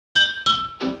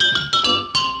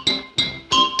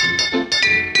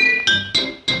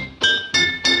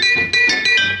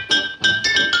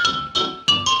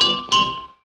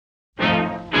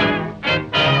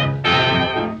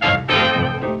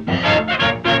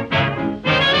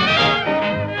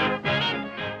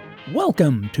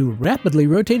Welcome to Rapidly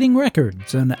Rotating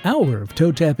Records, an hour of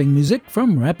toe-tapping music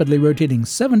from rapidly rotating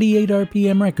 78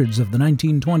 RPM records of the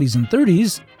 1920s and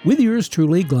 30s, with yours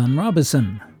truly, Glenn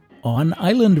Robison, on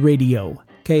Island Radio,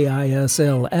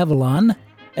 KISL Avalon,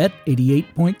 at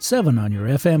 88.7 on your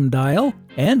FM dial,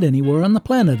 and anywhere on the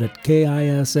planet at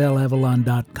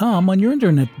KISLAvalon.com on your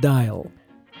internet dial.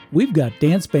 We've got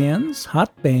dance bands,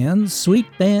 hot bands, sweet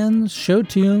bands, show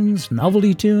tunes,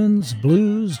 novelty tunes,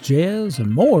 blues, jazz, and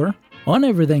more on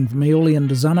everything from Aeolian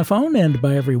to Zonophone and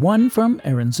by everyone from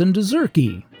Aronson to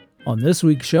Zerke. On this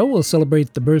week's show, we'll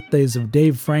celebrate the birthdays of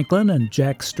Dave Franklin and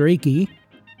Jack Strachey.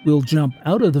 We'll jump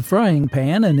out of the frying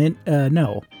pan and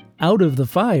out of the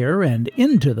fire and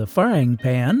into the frying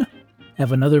pan,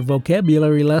 have another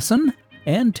vocabulary lesson,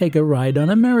 and take a ride on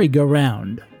a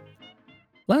merry-go-round.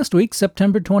 Last week,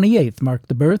 September 28th, marked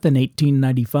the birth in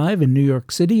 1895 in New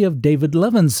York City of David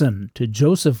Levinson to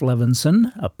Joseph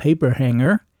Levinson, a paper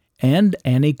hanger, and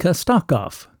Annie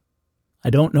Kostakoff. I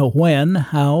don't know when,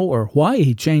 how, or why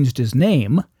he changed his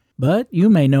name, but you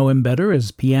may know him better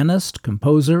as pianist,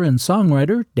 composer, and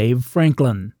songwriter Dave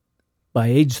Franklin. By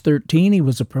age 13, he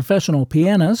was a professional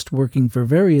pianist working for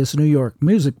various New York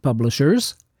music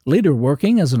publishers, later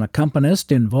working as an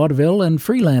accompanist in vaudeville and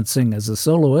freelancing as a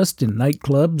soloist in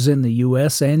nightclubs in the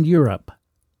U.S. and Europe.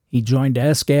 He joined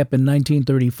ASCAP in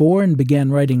 1934 and began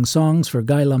writing songs for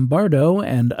Guy Lombardo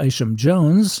and Isham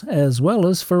Jones, as well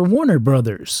as for Warner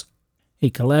Brothers. He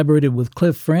collaborated with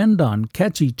Cliff Friend on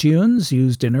catchy tunes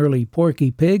used in early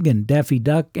Porky Pig and Daffy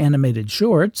Duck animated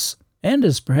shorts, and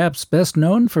is perhaps best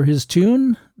known for his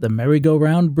tune, The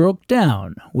Merry-Go-Round Broke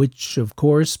Down, which, of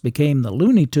course, became the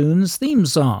Looney Tunes theme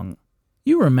song.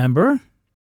 You remember.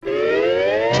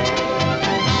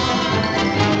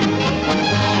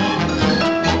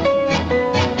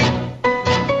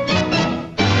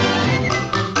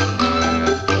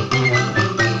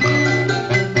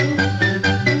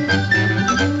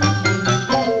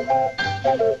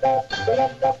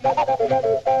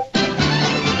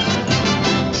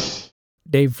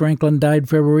 Dave Franklin died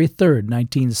February 3,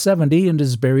 1970, and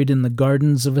is buried in the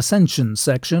Gardens of Ascension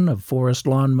section of Forest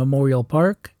Lawn Memorial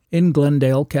Park in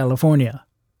Glendale, California.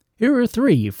 Here are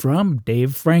three from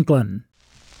Dave Franklin.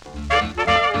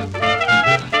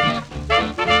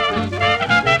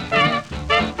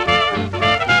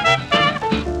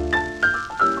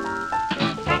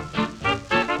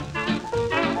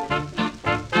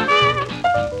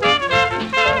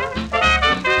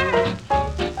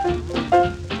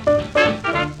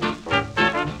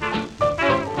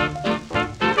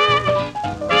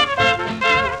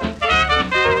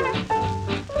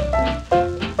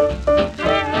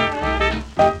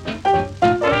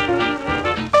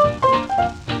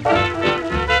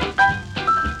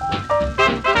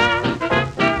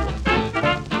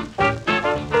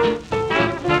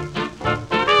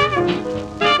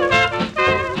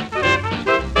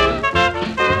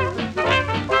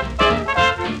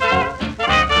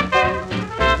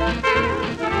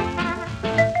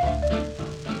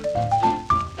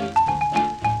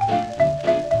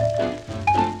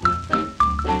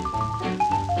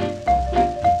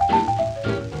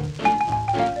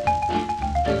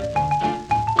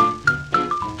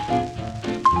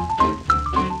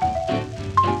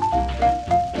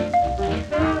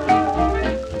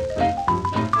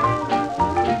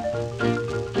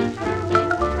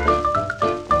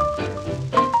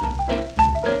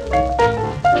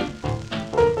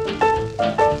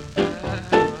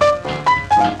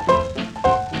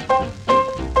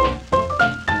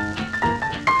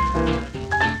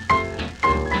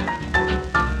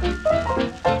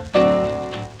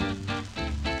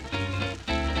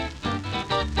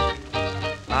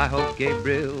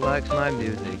 Gabriel likes my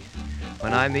music.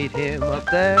 When I meet him up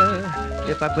there,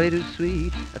 if I play too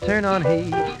sweet, I turn on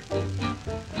heat.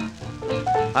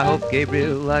 I hope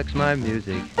Gabriel likes my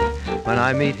music. When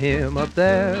I meet him up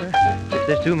there, if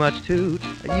there's too much toot,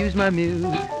 I use my mute.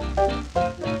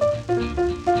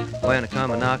 When I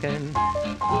come a-knocking,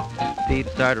 feet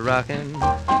start a-rocking,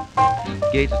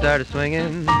 gates start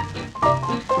a-swinging,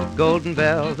 golden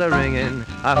bells are ringing.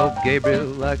 I hope Gabriel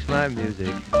likes my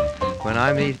music. When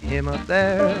I meet him up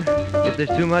there, if there's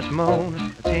too much moan,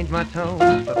 I change my tone.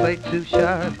 If I play too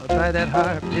sharp, I'll try that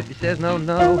harp. If he says no,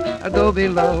 no, I'll go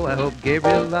below. I hope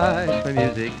Gabriel likes my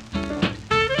music.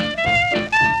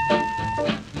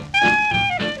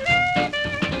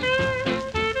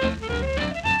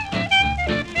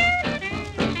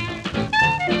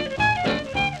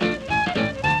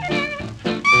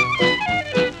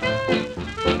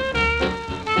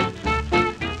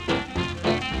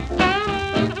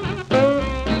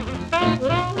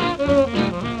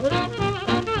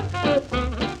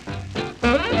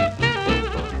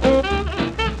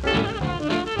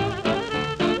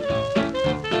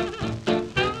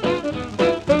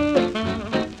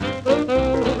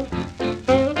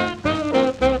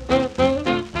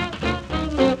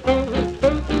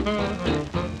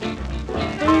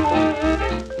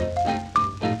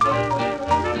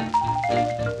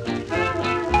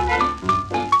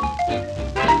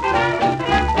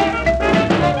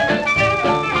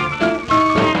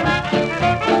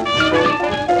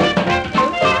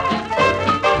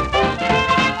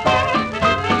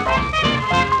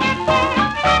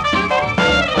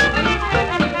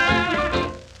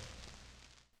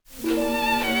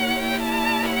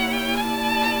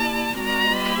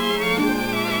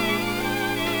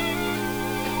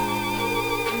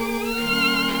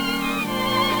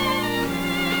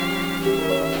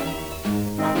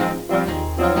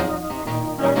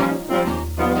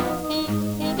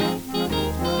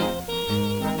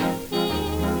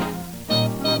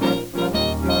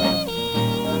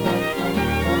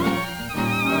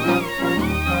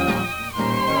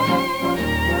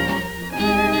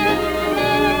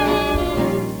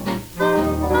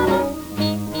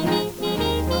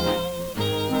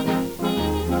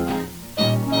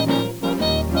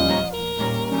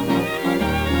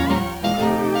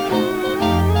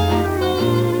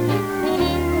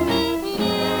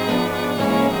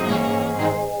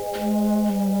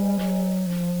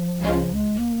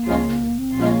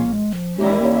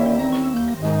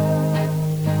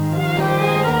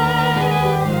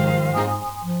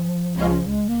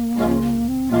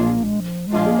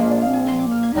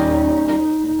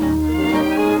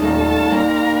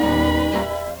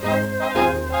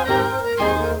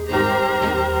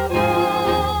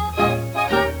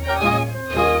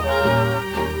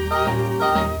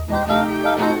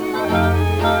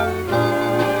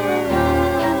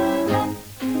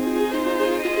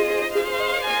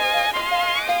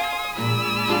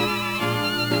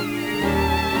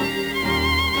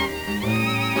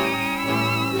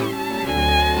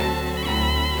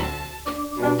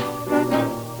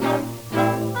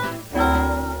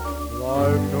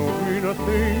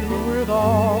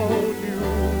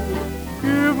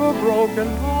 a broken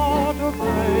heart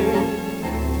afraid.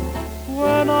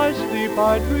 When I sleep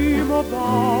I dream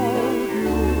about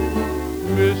you,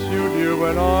 miss you dear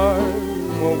when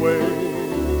I'm away.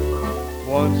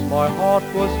 Once my heart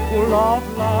was full of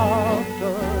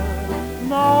laughter,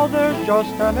 now there's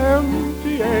just an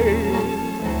empty ache.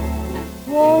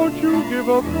 Won't you give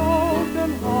a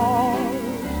broken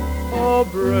heart a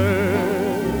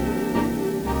break?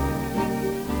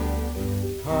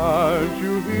 Can't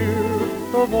you hear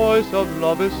the voice of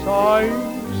love is sighing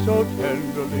so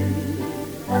tenderly?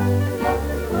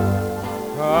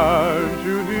 Can't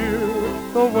you hear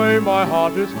the way my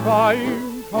heart is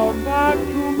crying, come back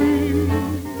to me?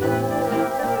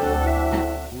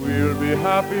 We'll be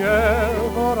happy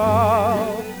ever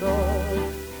after,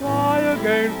 try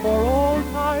again for old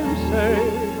time's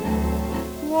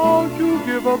sake. Won't you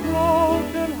give a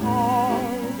broken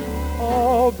heart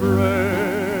a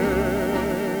break?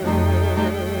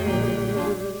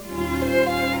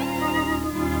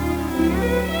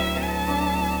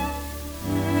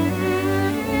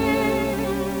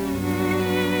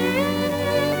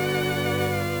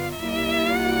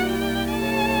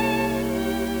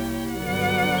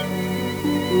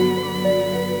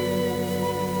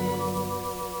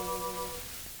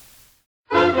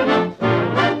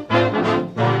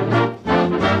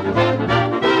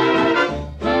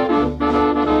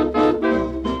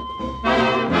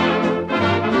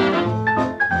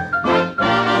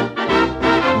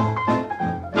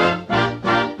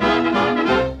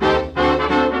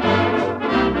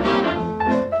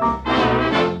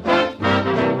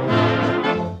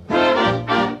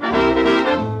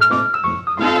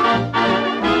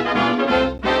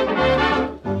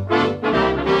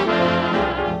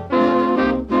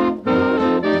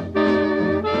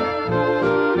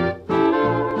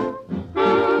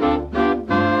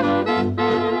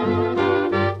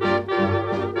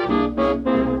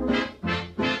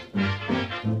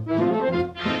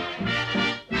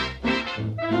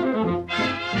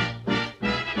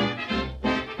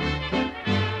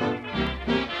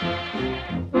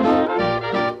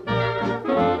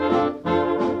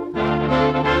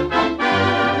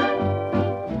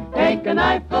 A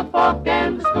knife, a fork,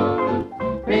 and a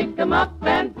spoon. Pick 'em up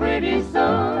and pretty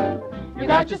soon you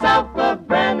got yourself a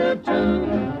brand new tune.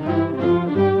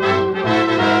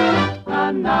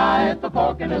 A knife, a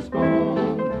fork, and a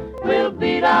spoon will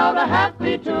beat out a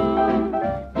happy tune.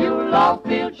 You'll all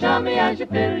feel chummy as you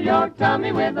fill your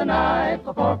tummy with a knife,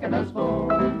 a fork, and a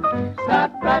spoon.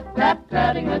 Start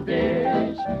rat-tat-tatting the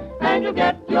dish, and you'll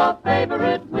get your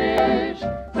favorite wish.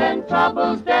 Send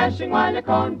troubles dashing while you're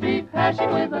corned beef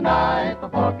hashing with a knife, a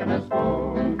fork, and a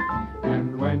spoon.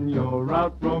 And when you're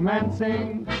out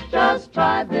romancing, just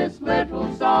try this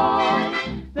little song.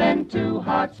 Then two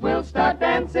hearts will start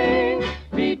dancing.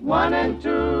 Beat 1 and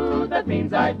 2, that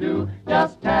means I do.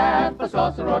 Just tap a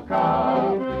saucer or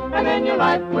cup, and then your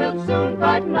life will soon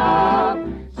brighten up.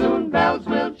 Soon bells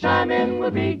will chime in,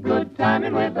 will be good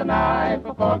timing with a knife,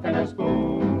 a fork, and a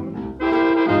spoon.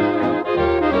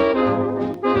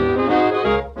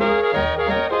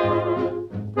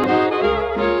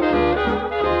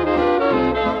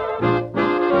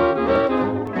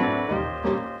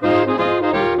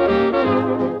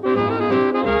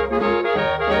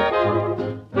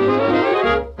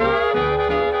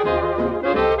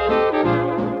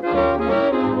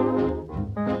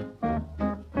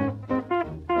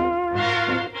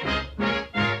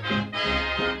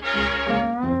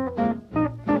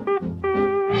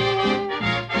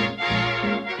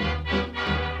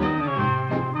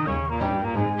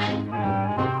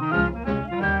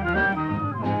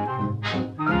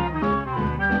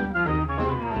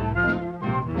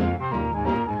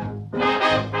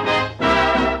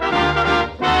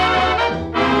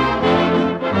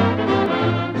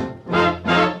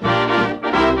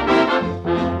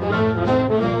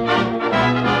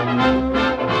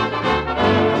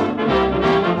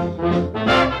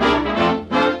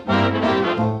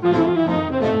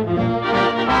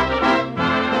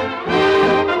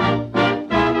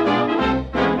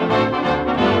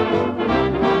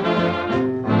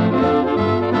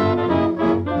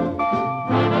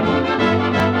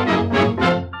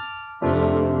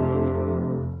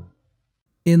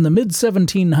 In the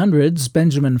mid-1700s,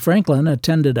 Benjamin Franklin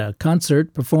attended a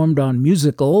concert performed on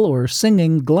musical or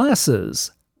singing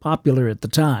glasses, popular at the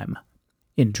time.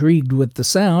 Intrigued with the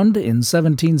sound, in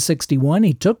 1761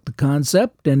 he took the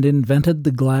concept and invented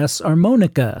the glass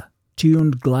harmonica,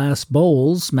 tuned glass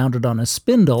bowls mounted on a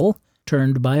spindle,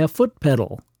 turned by a foot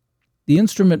pedal. The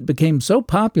instrument became so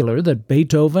popular that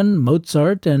Beethoven,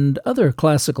 Mozart, and other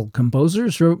classical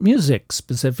composers wrote music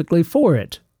specifically for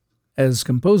it. As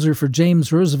composer for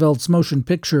James Roosevelt's motion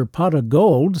picture Pot of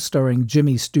Gold, starring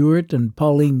Jimmy Stewart and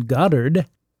Pauline Goddard,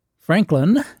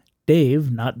 Franklin,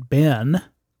 Dave, not Ben,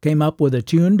 came up with a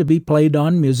tune to be played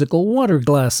on musical water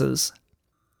glasses.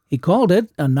 He called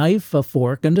it A Knife, a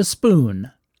Fork, and a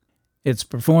Spoon. It's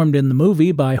performed in the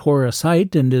movie by Horace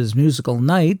Heidt and his musical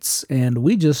Knights, and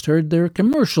we just heard their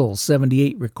commercial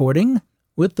 78 recording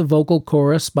with the vocal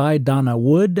chorus by Donna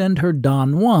Wood and her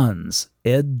Don Juans,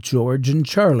 Ed, George, and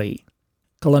Charlie.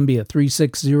 Columbia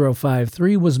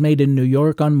 36053 was made in New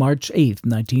York on March 8,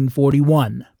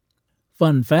 1941.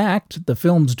 Fun fact, the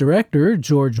film's director,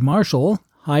 George Marshall,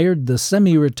 hired the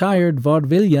semi-retired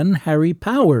vaudevillian Harry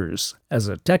Powers as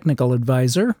a technical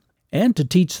advisor and to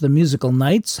teach the musical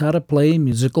Knights how to play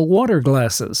musical water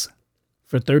glasses.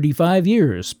 For 35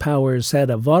 years, Powers had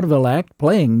a vaudeville act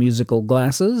playing musical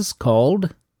glasses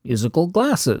called Musical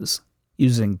Glasses,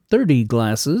 using 30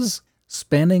 glasses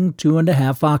spanning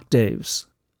 2.5 octaves.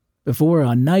 Before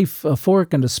A Knife, a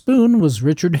Fork, and a Spoon was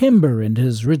Richard Himber and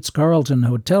his Ritz-Carlton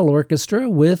Hotel Orchestra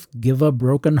with Give a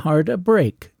Broken Heart a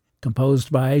Break,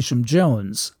 composed by Isham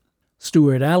Jones.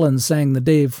 Stuart Allen sang the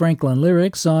Dave Franklin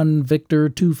lyrics on Victor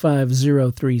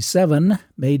 25037,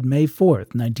 made May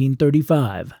 4th,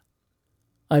 1935.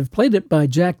 I've played it by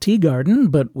Jack Teagarden,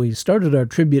 but we started our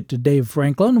tribute to Dave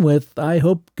Franklin with I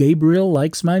Hope Gabriel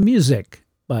Likes My Music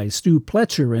by Stu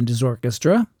Pletcher and his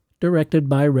orchestra, directed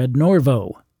by Red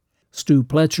Norvo. Stu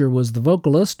Pletcher was the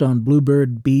vocalist on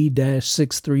Bluebird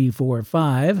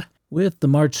B-6345, with the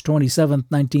March 27,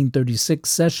 1936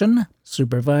 session,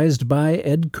 supervised by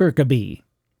Ed Kirkaby.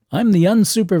 I'm the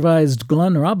unsupervised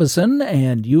Glenn Robison,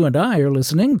 and you and I are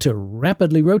listening to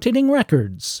Rapidly Rotating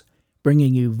Records,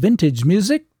 bringing you vintage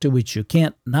music to which you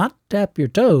can't not tap your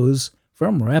toes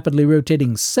from rapidly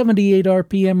rotating 78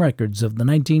 RPM records of the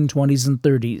 1920s and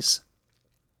 30s.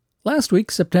 Last week,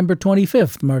 September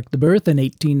 25th, marked the birth in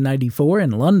 1894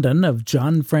 in London of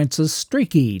John Francis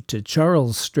Strachey to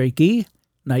Charles Strachey,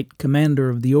 Knight Commander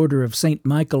of the Order of St.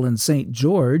 Michael and St.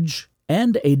 George,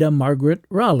 and Ada Margaret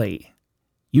Raleigh.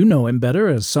 You know him better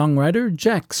as songwriter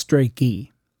Jack Strachey.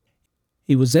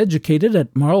 He was educated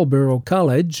at Marlborough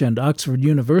College and Oxford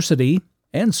University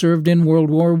and served in World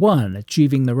War I,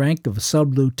 achieving the rank of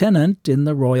sub-lieutenant in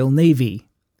the Royal Navy.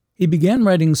 He began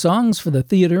writing songs for the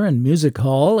theater and music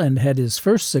hall and had his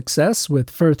first success with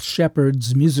Firth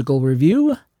Shepard's musical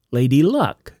revue, Lady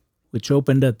Luck, which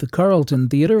opened at the Carlton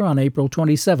Theater on April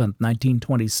 27,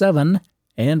 1927,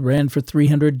 and ran for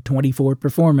 324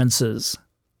 performances.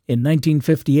 In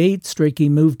 1958, Strachey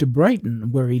moved to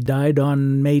Brighton, where he died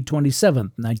on May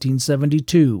 27,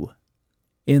 1972.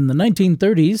 In the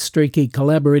 1930s, Strachey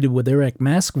collaborated with Eric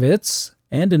Maskowitz,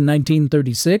 and in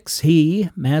 1936, he,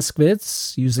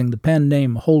 Maskowitz, using the pen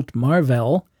name Holt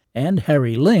Marvell, and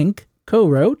Harry Link,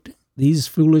 co-wrote These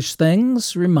Foolish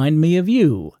Things Remind Me of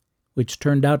You, which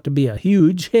turned out to be a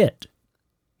huge hit.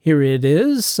 Here it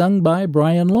is, sung by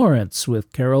Brian Lawrence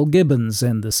with Carol Gibbons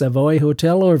and the Savoy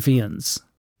Hotel Orpheans.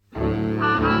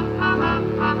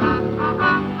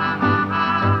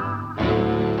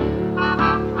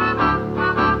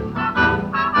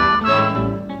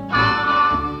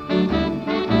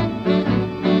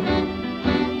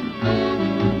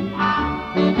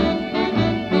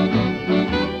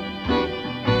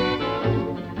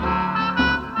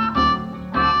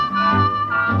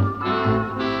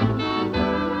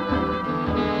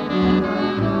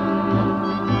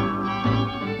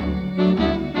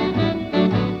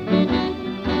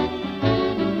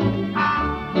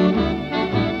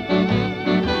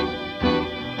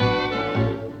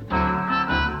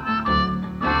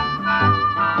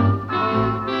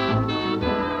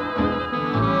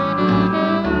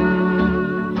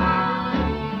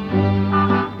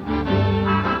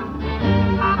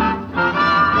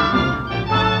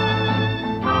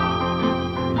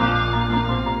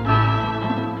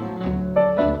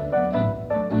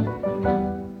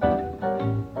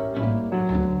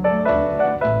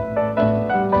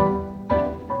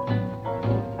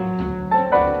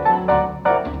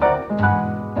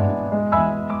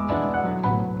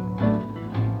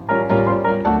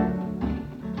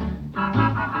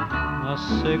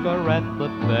 Cigarette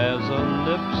that bears a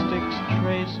lipstick's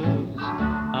traces,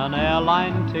 an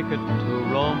airline ticket to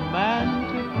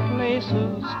romantic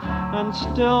places, and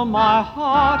still my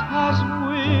heart has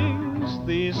wings.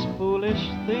 These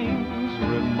foolish things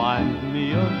remind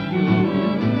me of you.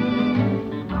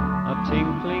 A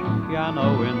tinkling piano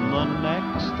in the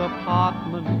next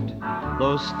apartment,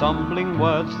 those stumbling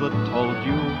words that told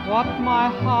you what my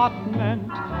heart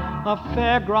meant, a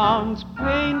fairground's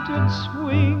painted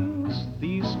swings.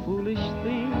 These foolish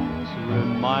things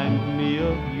remind me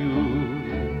of you.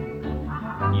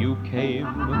 You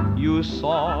came, you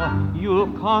saw,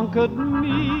 you conquered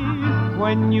me.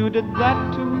 When you did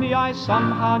that to me, I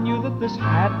somehow knew that this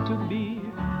had to be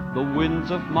the winds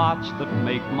of March that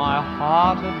make my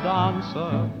heart a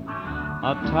dancer.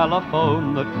 A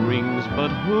telephone that rings, but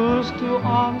who's to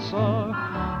answer?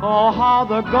 Oh, how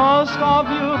the ghost of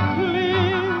you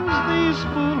clings. These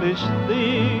foolish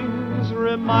things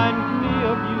remind me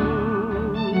of you.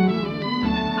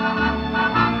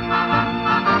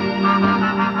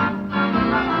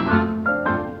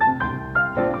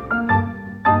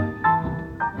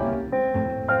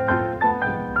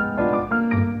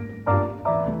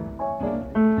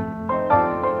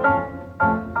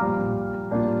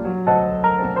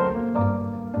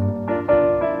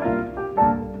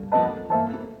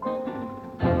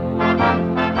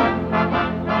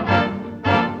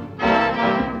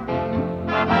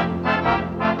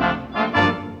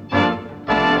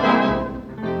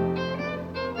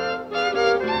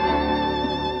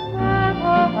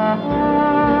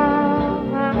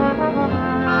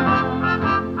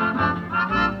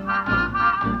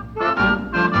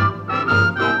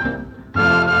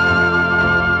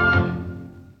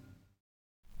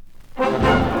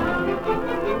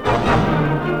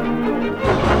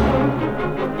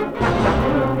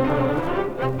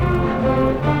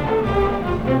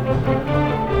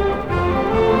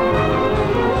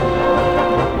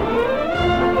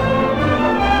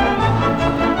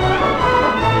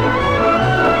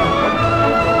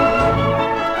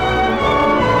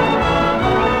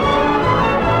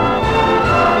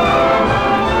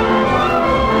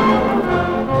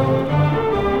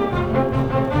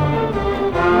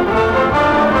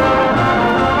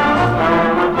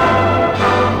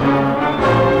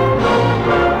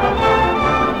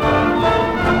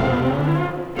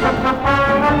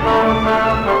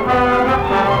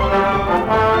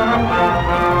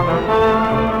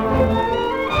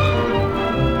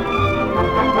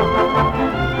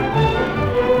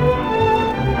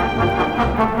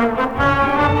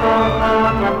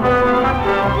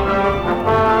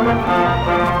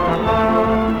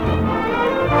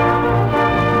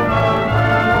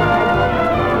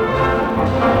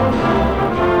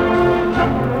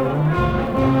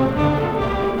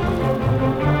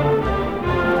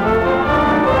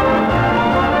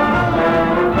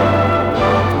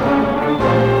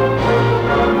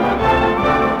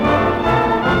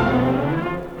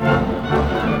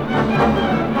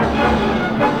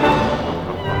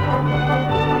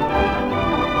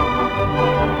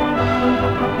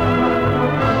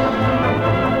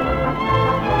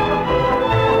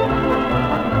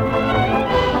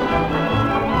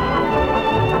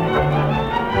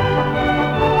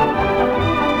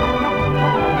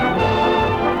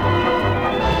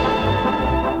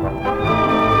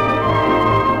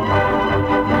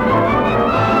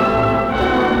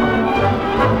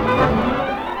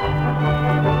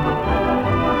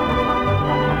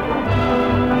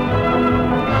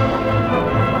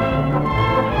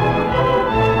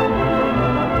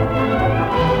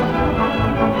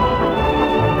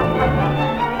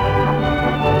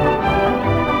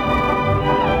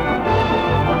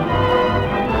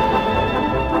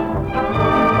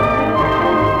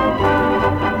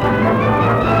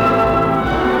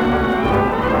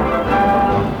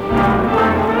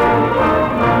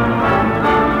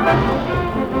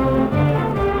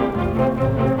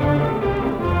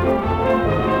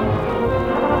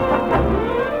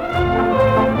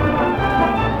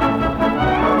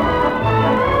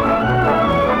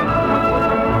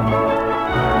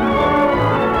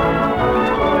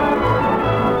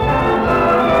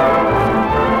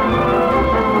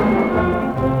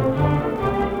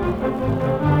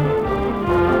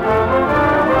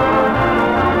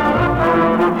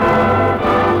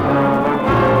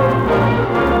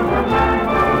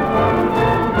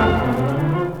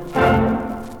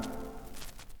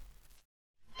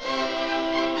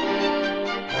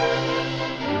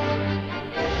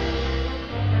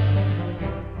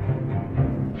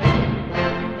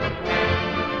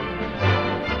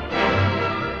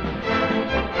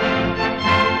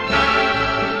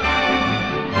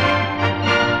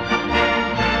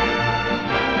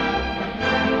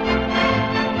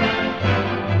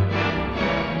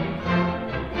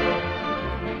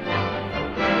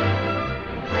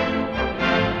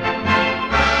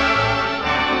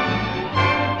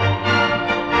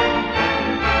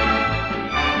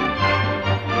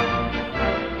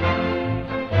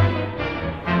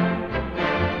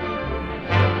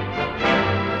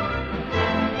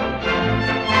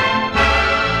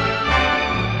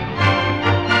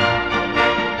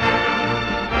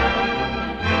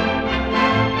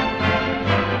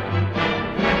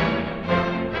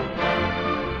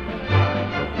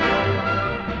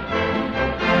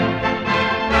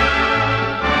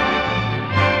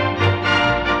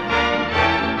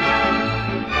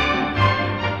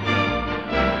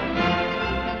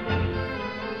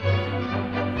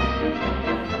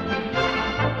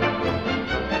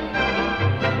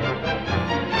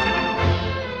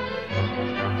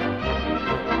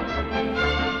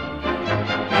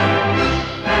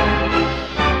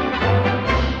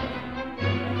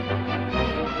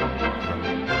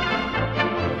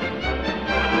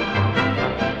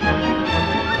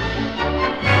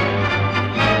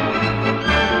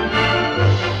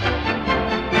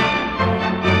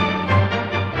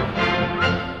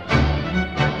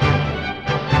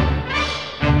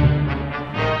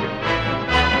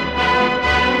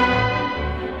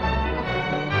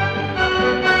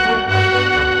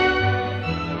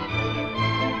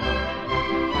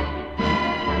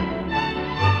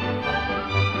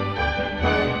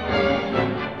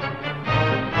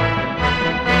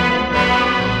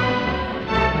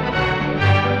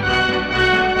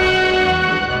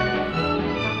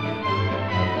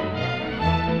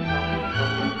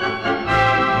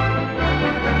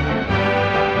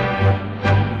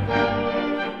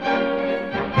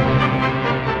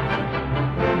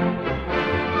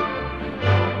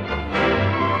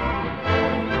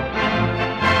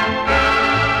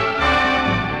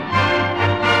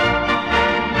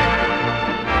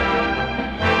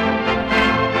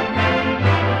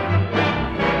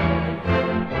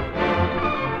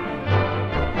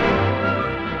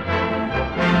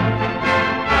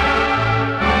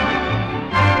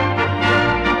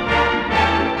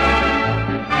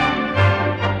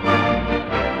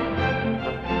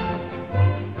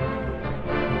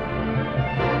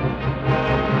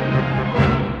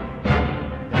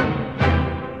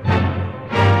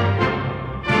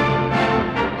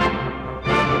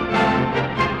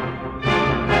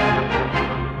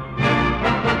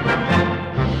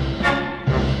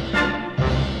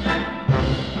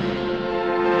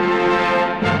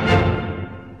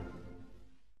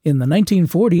 In the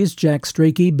 1940s, Jack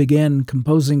Strachey began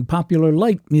composing popular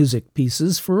light music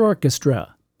pieces for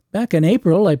orchestra. Back in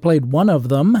April, I played one of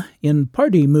them, In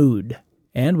Party Mood,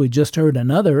 and we just heard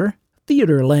another,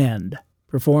 Theatreland,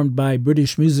 performed by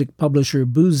British music publisher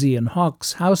Boosey and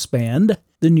Hawkes House Band,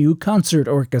 the New Concert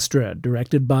Orchestra,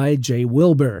 directed by Jay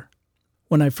Wilbur.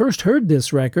 When I first heard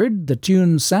this record, the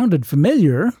tune sounded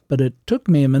familiar, but it took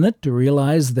me a minute to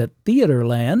realize that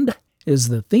Theatreland is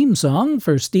the theme song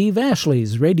for Steve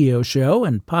Ashley's radio show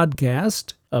and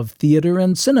podcast of theater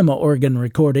and cinema organ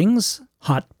recordings,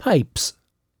 Hot Pipes.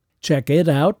 Check it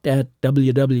out at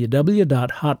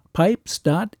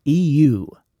www.hotpipes.eu.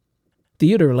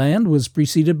 Theatreland was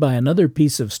preceded by another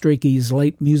piece of Strachey's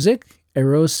light music,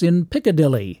 Eros in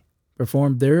Piccadilly,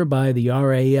 performed there by the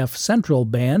RAF Central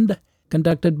Band,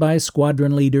 conducted by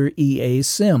squadron leader E.A.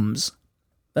 Sims.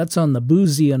 That's on the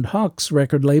Boosey and Hawkes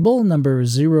record label, number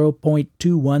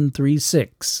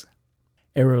 0.2136.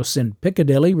 Eros in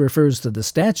Piccadilly refers to the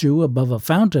statue above a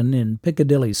fountain in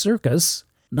Piccadilly Circus,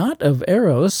 not of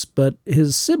Eros, but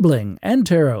his sibling,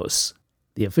 Anteros,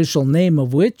 the official name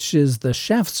of which is the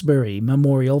Shaftesbury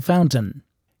Memorial Fountain.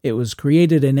 It was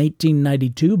created in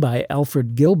 1892 by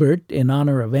Alfred Gilbert in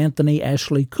honor of Anthony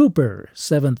Ashley Cooper,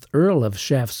 7th Earl of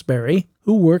Shaftesbury,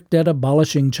 who worked at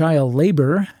abolishing child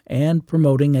labor and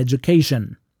promoting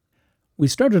education. We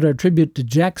started our tribute to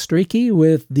Jack Strachey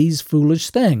with These Foolish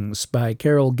Things by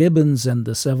Carol Gibbons and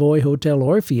the Savoy Hotel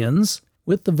Orpheans,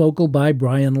 with the vocal by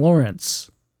Brian Lawrence.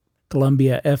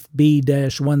 Columbia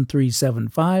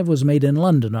FB-1375 was made in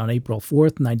London on April 4,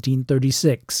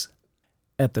 1936.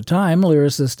 At the time,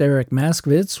 lyricist Eric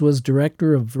Maskowitz was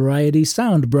director of variety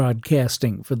sound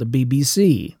broadcasting for the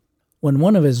BBC. When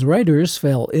one of his writers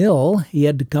fell ill, he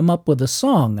had to come up with a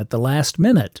song at the last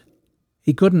minute.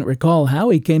 He couldn't recall how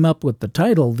he came up with the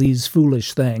title These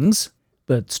Foolish Things,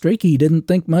 but Strachey didn't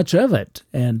think much of it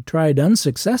and tried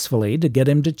unsuccessfully to get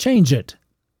him to change it.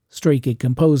 Strachey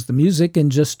composed the music in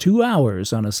just 2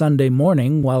 hours on a Sunday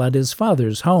morning while at his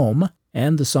father's home,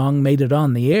 and the song made it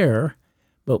on the air,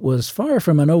 but was far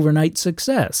from an overnight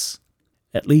success.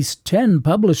 At least 10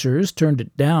 publishers turned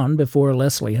it down before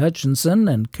Leslie Hutchinson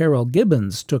and Carol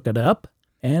Gibbons took it up,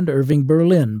 and Irving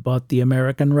Berlin bought the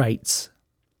American rights.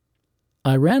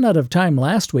 I ran out of time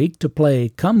last week to play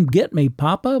Come Get Me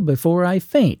Papa Before I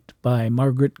Faint by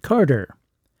Margaret Carter.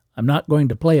 I'm not going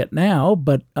to play it now,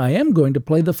 but I am going to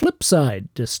play the flip side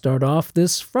to start off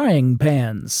this frying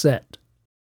pan set.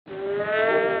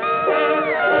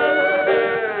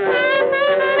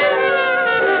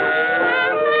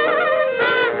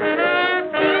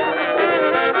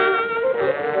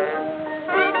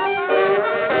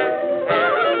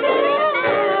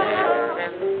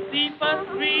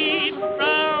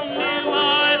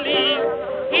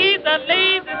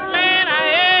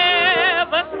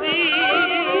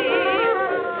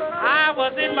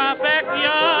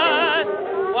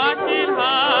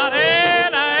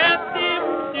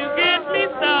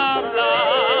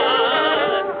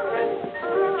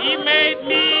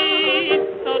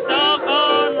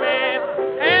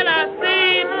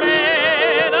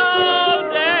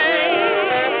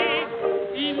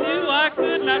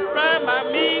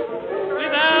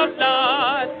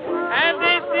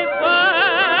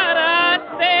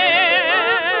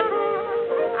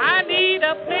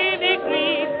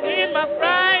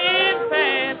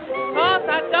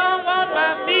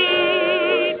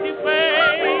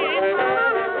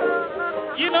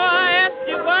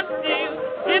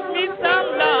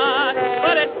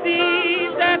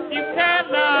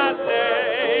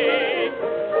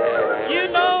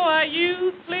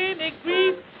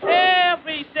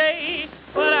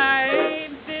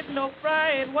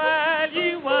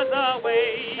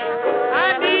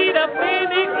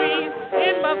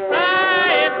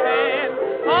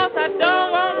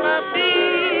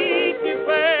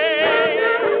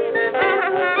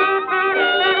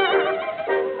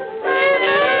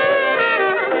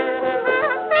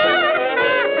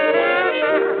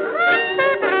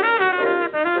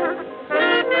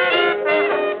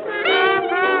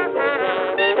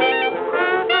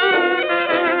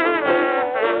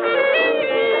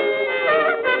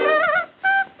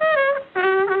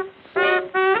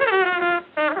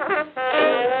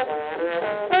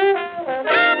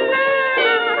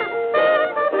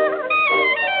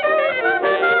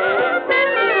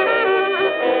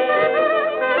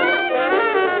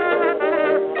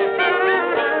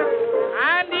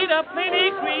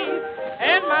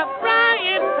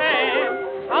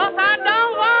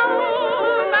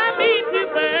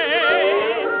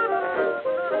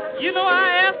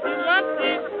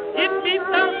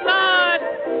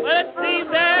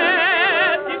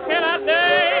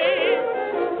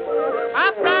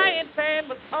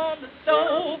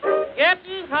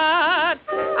 hot.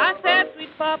 I said, sweet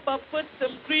papa, put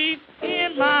some grease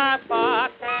in my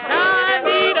pot. Now I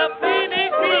need a plenty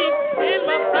grease in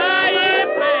my frying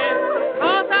pan,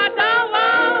 'cause I don't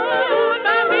want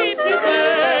my meat to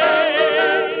burn.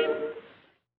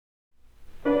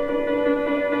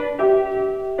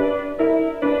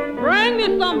 Bring me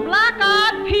some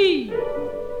black-eyed peas.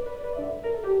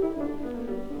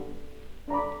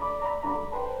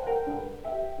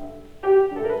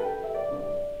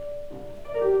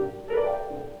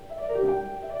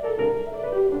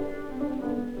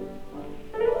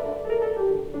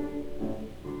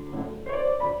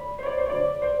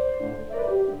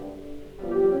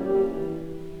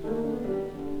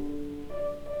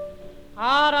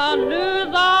 I done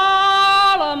lose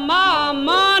all of my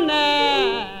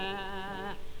money,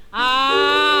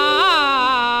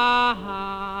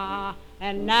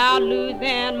 and now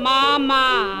losing my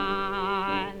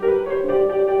mind.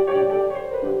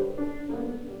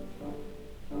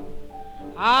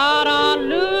 I done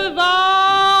lose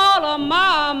all of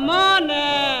my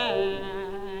money,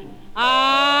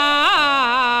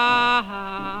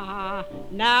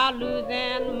 now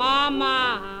losing my mind.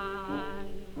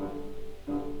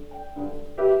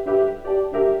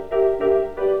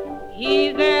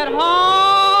 He's at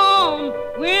home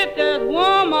with his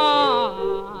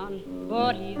woman,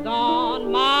 but he's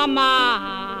on my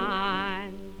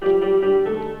mind.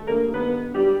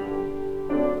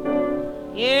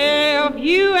 If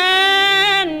you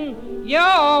and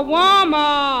your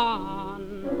woman,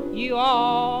 you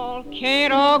all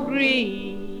can't agree.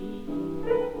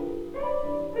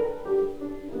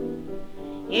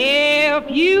 If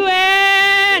you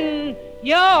and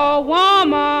your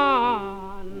woman,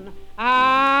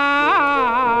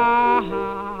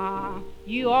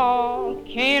 you all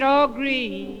can't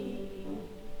agree.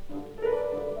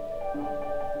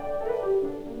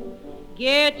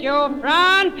 Get your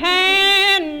frying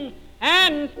pan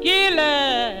and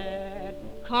skillet,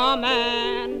 come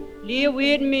and live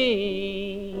with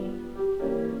me.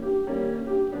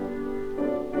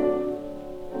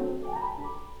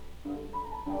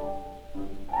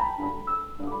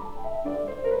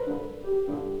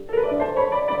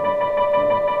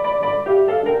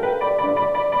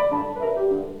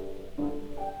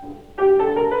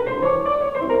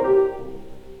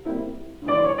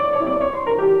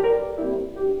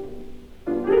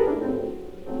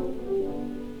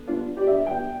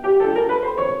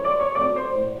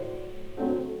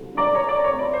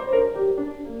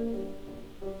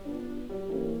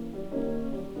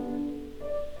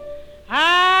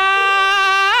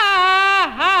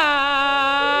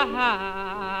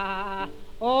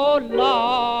 Oh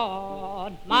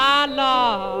Lord, my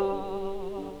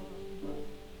Lord,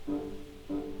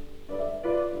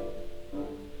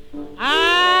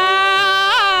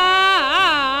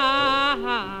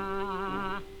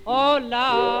 oh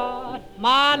Lord,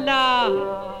 my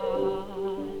Lord,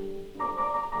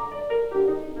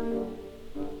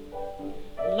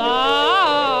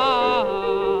 Lord,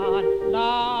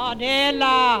 Lordy,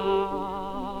 Lord.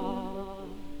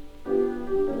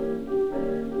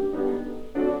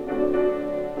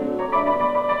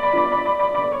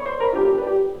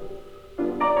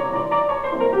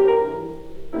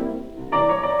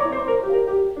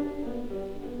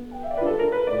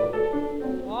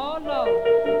 Oh Lord.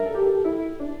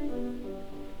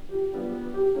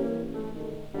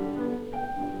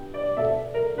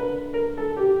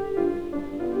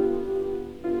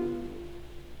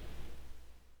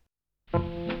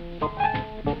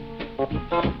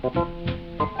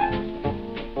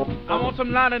 I want some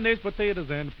lininace, potatoes,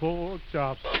 and pork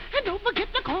chops. And don't forget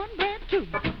the cornbread, too.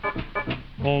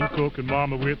 Home cooking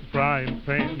mama with the frying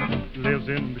pan, lives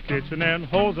in the kitchen and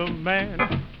holds a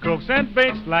man. Cooks and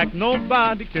bakes like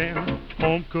nobody can.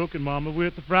 Home cooking mama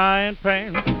with the frying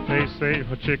pan. They say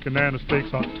her chicken and her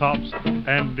steaks are tops,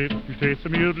 and if you taste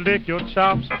them you'd lick your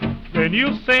chops. Then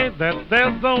you say that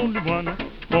there's only one.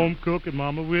 Home cooking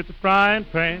mama with the frying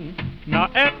pan.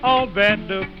 Not at all bad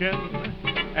looking,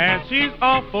 and she's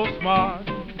awful smart.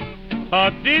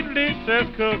 Her delicious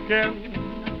cooking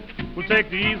will take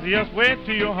the easiest way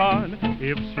to your heart.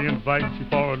 If she invites you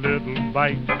for a little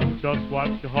bite, just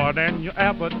watch your heart and your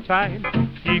appetite.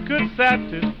 She could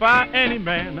satisfy any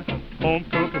man. Home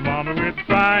cooking mama with the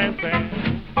frying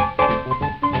pan.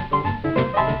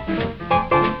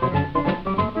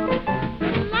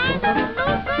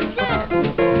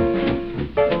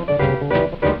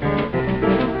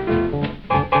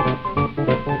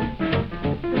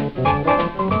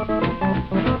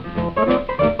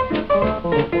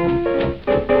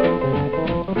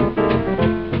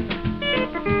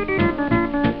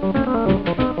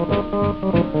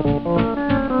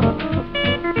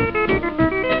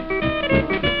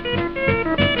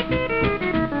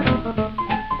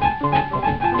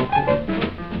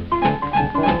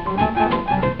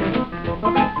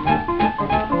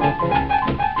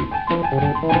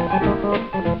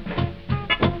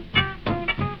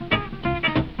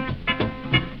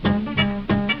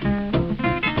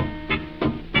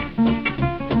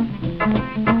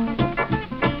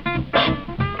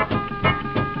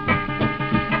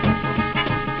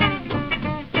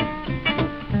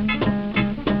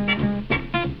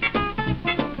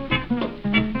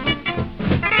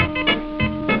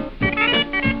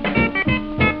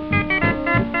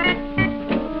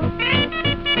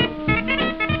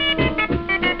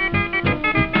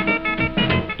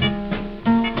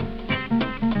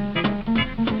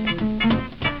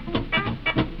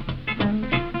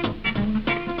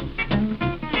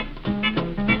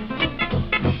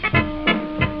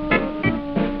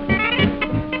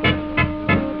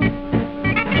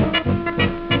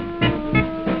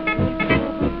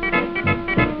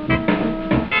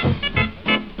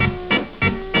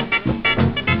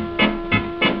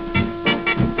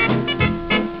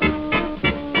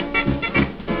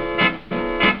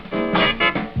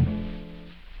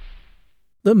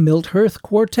 The Milt Hirth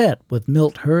Quartet with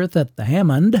Milt Hirth at the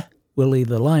Hammond, Willie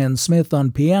the Lion Smith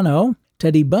on piano,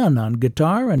 Teddy Bunn on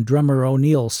guitar, and drummer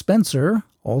O'Neill Spencer,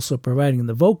 also providing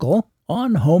the vocal,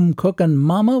 on Home Cookin'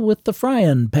 Mama with the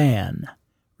Fryin' Pan,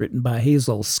 written by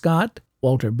Hazel Scott,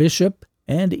 Walter Bishop,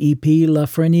 and E.P.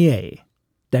 Lafreniere.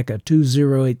 Decca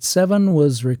 2087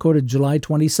 was recorded July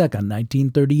 22,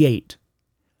 1938.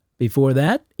 Before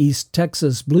that, East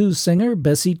Texas blues singer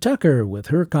Bessie Tucker with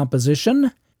her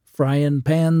composition, Fryin'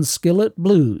 Pan Skillet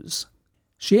Blues.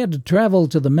 She had to travel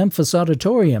to the Memphis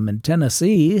Auditorium in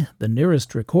Tennessee, the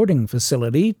nearest recording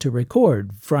facility, to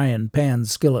record Fryin' Pan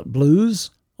Skillet Blues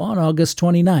on August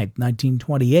 29,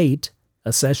 1928,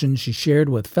 a session she shared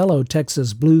with fellow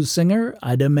Texas blues singer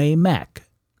Ida Mae Mack.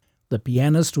 The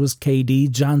pianist was K.D.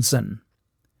 Johnson.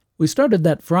 We started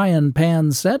that Fryin'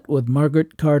 Pan set with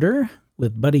Margaret Carter,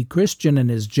 with Buddy Christian and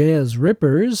his Jazz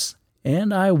Rippers,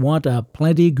 and I Want a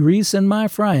Plenty Grease in My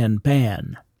Fryin'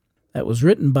 Pan. That was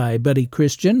written by Buddy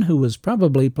Christian, who was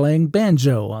probably playing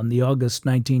banjo on the August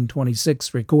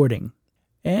 1926 recording.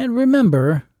 And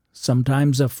remember,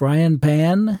 sometimes a fryin'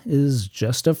 pan is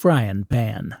just a fryin'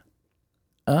 pan.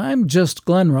 I'm just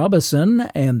Glenn Robison,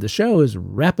 and the show is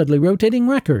Rapidly Rotating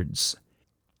Records.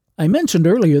 I mentioned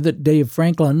earlier that Dave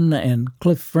Franklin and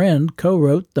Cliff Friend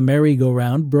co-wrote The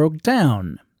Merry-Go-Round Broke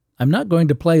Down. I'm not going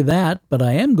to play that, but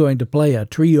I am going to play a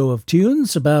trio of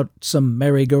tunes about some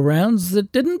merry-go-rounds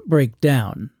that didn't break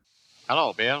down.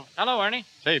 Hello, Bill. Hello, Ernie.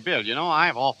 Say, Bill,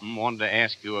 I've often wanted to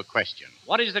ask you a question.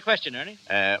 What is the question, Ernie?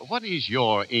 What is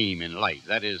your aim in life?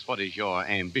 That is, what is your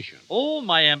ambition? Oh,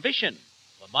 my ambition.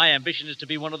 Well, my ambition is to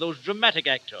be one of those dramatic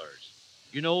actors.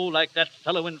 You know, like that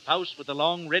fellow in Faust with the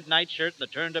long red nightshirt and the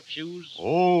turned-up shoes.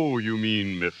 Oh, you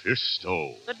mean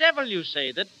Mephisto. The devil, you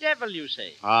say. The devil, you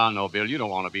say. Ah, no, Bill, you don't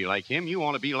want to be like him. You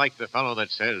want to be like the fellow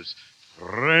that says,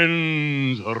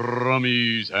 friends,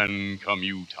 rummies, and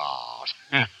commuters.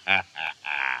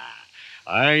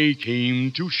 I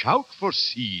came to shout for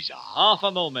Caesar. Half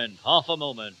a moment.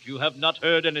 You have not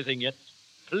heard anything yet.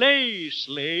 Play,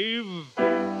 slave.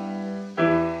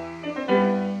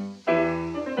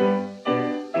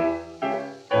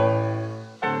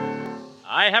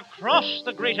 I have crossed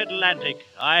the great Atlantic.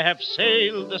 I have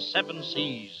sailed the seven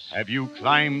seas. Have you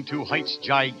climbed to heights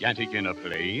gigantic in a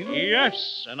plane?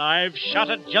 Yes, and I've shot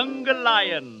at jungle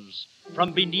lions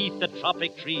from beneath the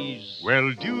tropic trees.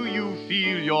 Well, do you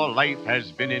feel your life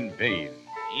has been in vain?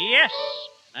 Yes,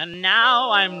 and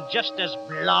now I'm just as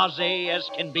blasé as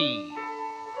can be.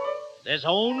 There's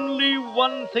only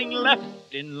one thing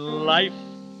left in life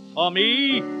for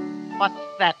me.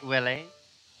 What's that, Willie?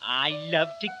 I love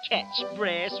to catch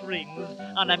brass rings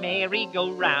on a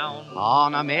merry-go-round.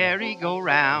 On a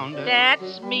merry-go-round.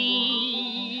 That's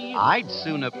me. I'd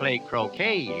sooner play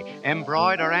croquet,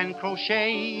 embroider and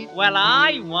crochet. Well,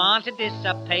 I want to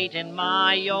dissipate in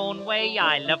my own way.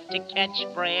 I love to catch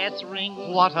brass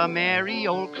rings. What a merry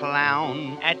old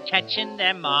clown. At catching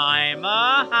them, I'm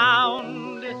a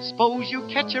hound. Suppose you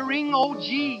catch a ring, oh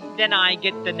gee. Then I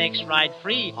get the next ride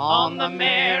free. On the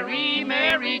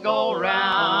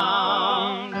merry-go-round.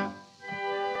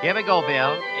 Here we go,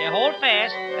 Bill. Hold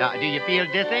fast. Do you feel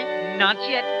dizzy? Not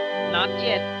yet.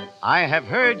 I have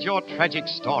heard your tragic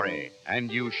story,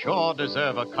 and you sure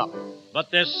deserve a cup. But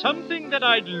there's something that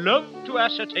I'd love to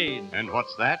ascertain. And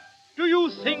what's that? Do you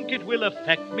think it will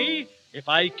affect me if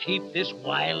I keep this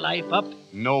wild life up?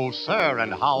 No, sir,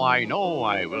 and how I know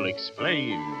I will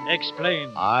explain.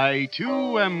 Explain. I,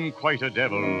 too, am quite a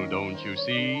devil, don't you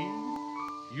see?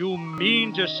 You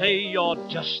mean to say you're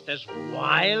just as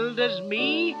wild as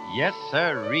me? Yes,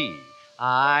 sirree.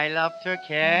 I love to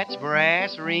catch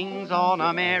brass rings on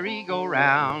a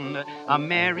merry-go-round, a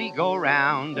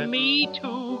merry-go-round. Me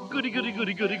too. Goody.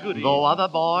 Though other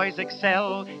boys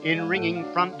excel in ringing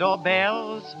front door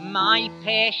bells, my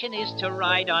passion is to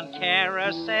ride on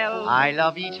carousel. I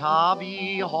love each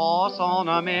hobby horse on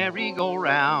a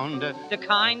merry-go-round, the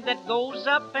kind that goes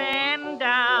up and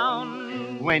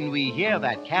down. When we hear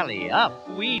that cally up,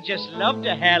 we just love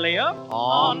to hally up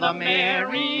on the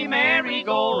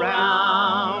merry-go-round.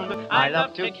 I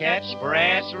love to catch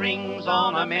brass rings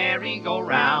on a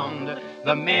merry-go-round,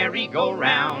 the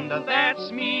merry-go-round,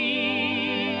 that's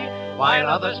me. While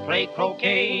others play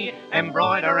croquet,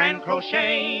 embroider and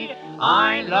crochet,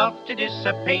 I love to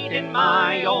dissipate in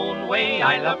my own way.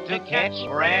 I love to catch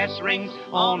brass rings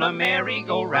on a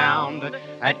merry-go-round.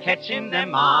 At catching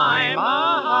them I'm a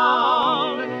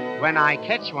hound. When I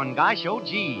catch one, gosh, oh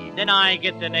gee, then I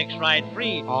get the next ride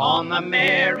free on the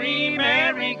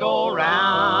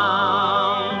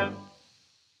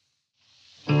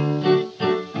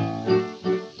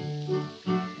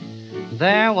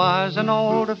There was an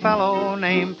old fellow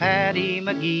named Paddy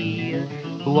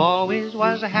McGee who always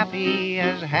was happy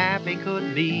as happy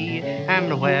could be.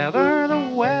 And whether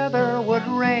the weather would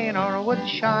rain or would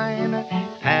shine,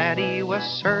 Paddy was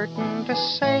certain to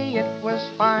say it was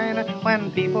fine.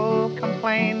 When people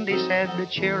complained, he said,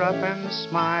 cheer up and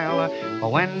smile,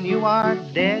 for when you are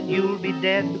dead, you'll be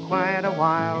dead quite a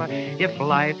while. If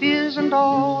life isn't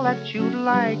all that you'd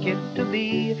like it to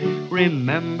be,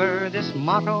 remember this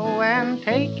motto and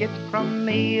take it from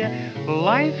me.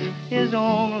 Life is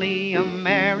only a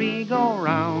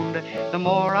merry-go-round. The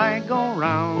more I go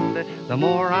round, the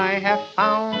more I have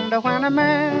found. When a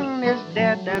man is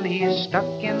dead and he's stuck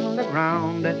in the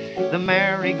ground, the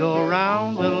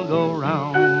merry-go-round will go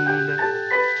round.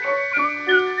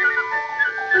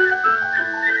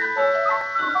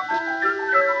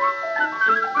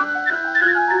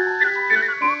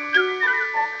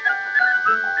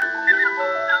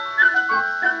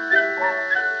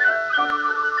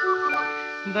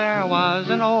 There was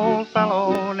an old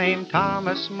fellow named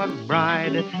Thomas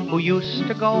McBride who used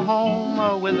to go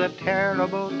home with a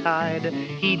terrible tide.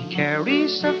 He'd carry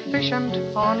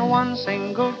sufficient on one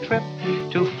single trip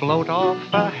to float off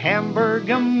a Hamburg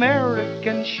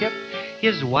American ship.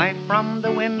 His wife from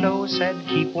the window said,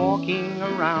 keep walking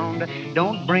around.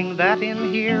 Don't bring that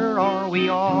in here or we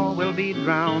all will be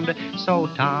drowned. So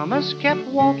Thomas kept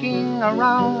walking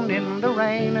around in the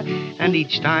rain, and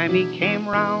each time he came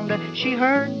round, she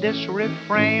heard this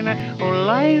refrain. Oh,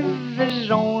 life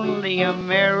is only a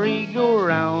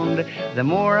merry-go-round. The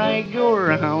more I go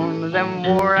round, the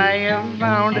more I have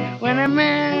found. When a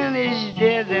man is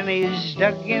dead and he's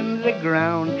stuck in the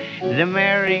ground, the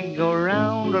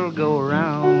merry-go-round will go round.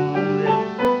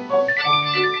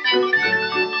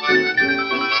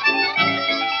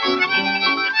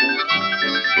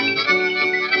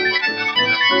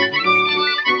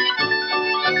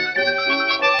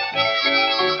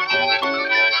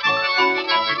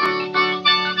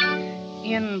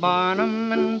 In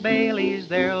Barnum and Bailey's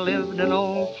there lived an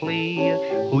old flea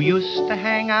who used to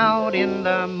hang out in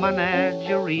the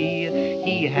menagerie.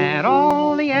 He had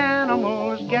all the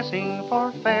animals guessing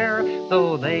for fair.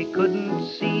 Though they couldn't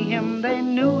see him, they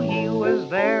knew he was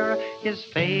there. His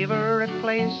favorite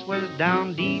place was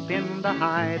down deep in the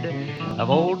hide of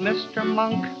old Mr.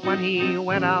 Monk when he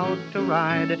went out to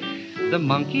ride. The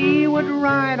monkey would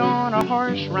ride on a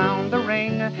horse round the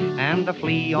ring, and the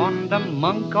flea on the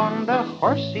monk on the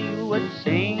horse he would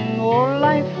sing. Oh,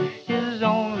 life is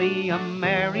only a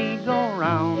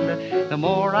merry-go-round. The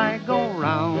more I go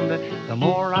round, the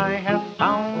more I have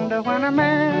found. When a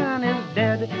man is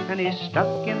dead and he's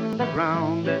stuck in the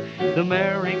ground, the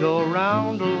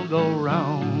merry-go-round will go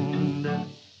round.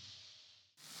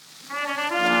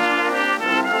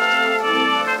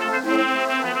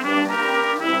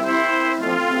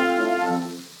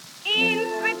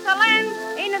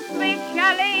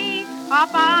 Chalet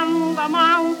up on the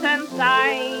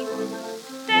mountainside.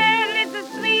 There is a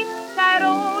sweet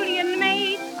Tyrolean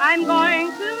maid I'm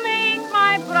going to make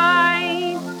my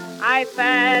bride. I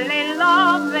fell in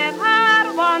love with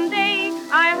her one day.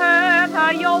 I heard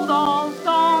her yodel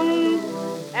song,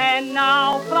 and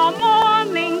now from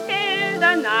morning till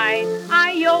the night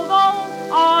I yodel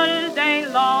all day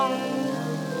long.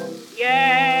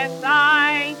 Yes,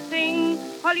 I sing,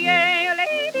 oh yeah,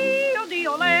 lady, oh dee,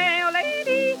 oh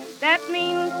lady, that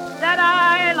means that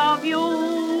I love you.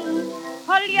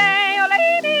 Oh yeah, oh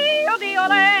lady, oh dee, oh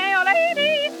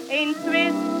lady, in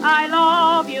Swiss I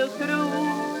love you true.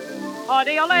 Oh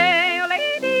dee, oh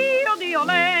lady, oh dee, oh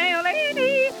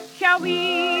lady, shall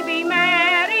we be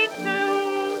married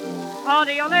soon? Oh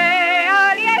dee, oh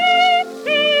lady,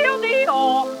 oh dee,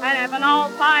 oh, and have an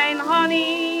alpine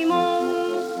honeymoon.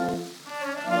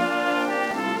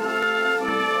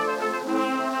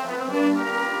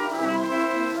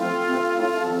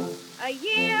 A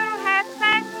year has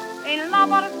passed in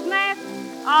lover's nest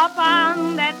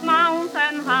upon that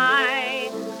mountain high,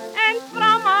 and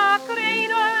from a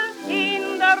cradle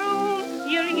in the room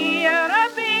you'll hear a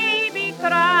baby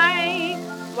cry,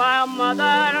 while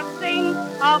mother sings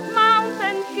of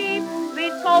mountain sheep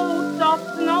with coats of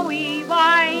snowy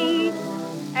white,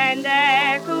 and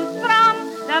echoes from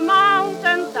the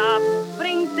mountain top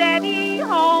brings daddy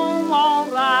home all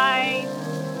right.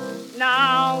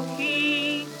 Now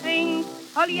she sings,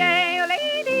 oh yeah, oh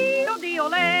lady, oh dee, oh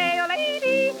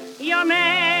lady, your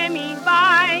mammy's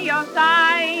by your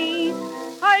side.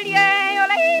 Oh yeah, oh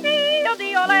lady, oh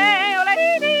dee, oh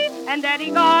lady, and daddy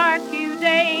guards you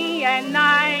day and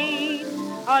night.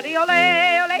 Oh dee, oh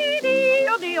lady,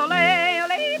 oh dee, oh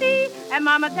lady, and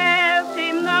mama tells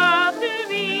him not to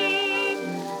be.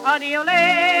 Oh dee, oh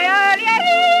lady,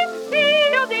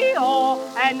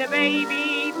 dee-dee-dee-oh, and the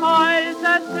baby falls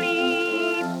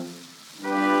asleep.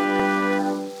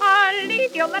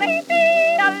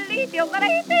 Ali-dee-oh-la-dee-dee,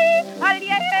 ali-dee-oh-la-dee-dee,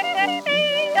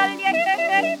 ali-dee-dee-dee,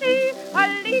 ali-dee-dee-dee,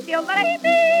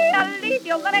 ali-dee-oh-la-dee-dee,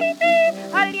 ali-dee-oh-la-dee-dee,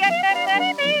 ali-dee-dee-dee, ali-dee-dee-dee, ali-dee-dee-dee,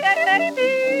 ali-dee-dee-dee,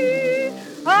 ali-dee-dee-dee.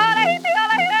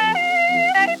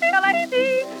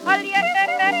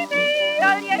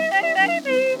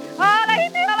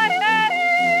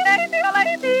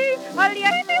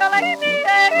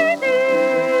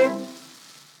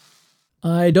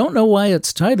 I don't know why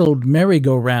it's titled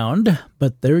Merry-Go-Round,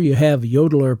 but there you have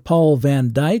yodeler Paul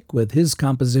Van Dyke with his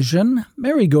composition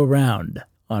Merry-Go-Round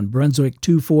on Brunswick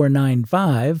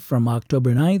 2495 from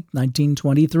October 9,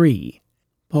 1923.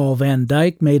 Paul Van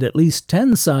Dyke made at least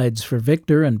 10 sides for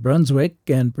Victor and Brunswick,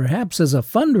 and perhaps as a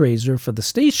fundraiser for the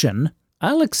station,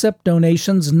 I'll accept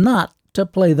donations not to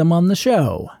play them on the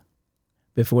show.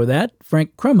 Before that,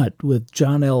 Frank Crummett with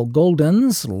John L.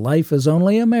 Golden's Life is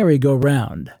Only a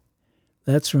Merry-Go-Round.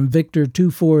 That's from Victor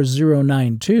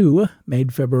 24092,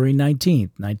 made February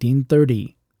 19,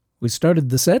 1930. We started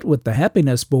the set with the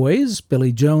Happiness Boys,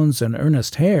 Billy Jones and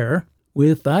Ernest Hare,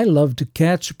 with I Love to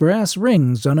Catch Brass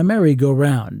Rings on a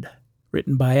Merry-Go-Round,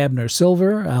 written by Abner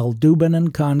Silver, Al Dubin,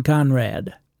 and Con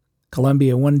Conrad.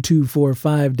 Columbia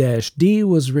 1245-D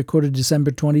was recorded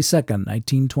December 22,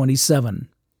 1927.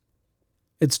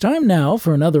 It's time now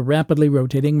for another Rapidly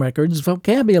Rotating Records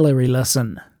vocabulary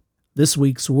lesson. This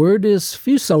week's word is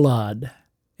fusillade,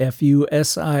 F-U-S-I-L-A-D-E.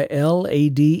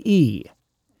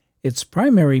 Its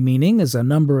primary meaning is a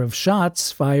number of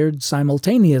shots fired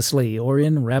simultaneously or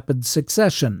in rapid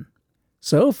succession.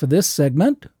 So for this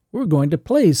segment, we're going to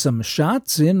play some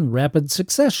shots in rapid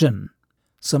succession.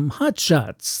 Some hot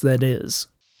shots, that is.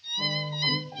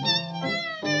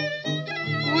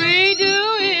 We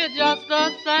do it just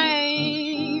the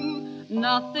same.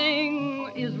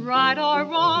 Nothing is right or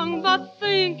wrong, but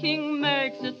thinking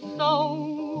makes it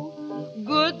so.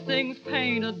 Good things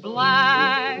painted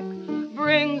black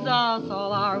brings us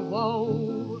all our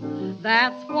woe.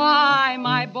 That's why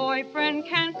my boyfriend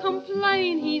can't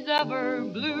complain he's ever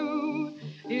blue.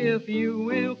 If you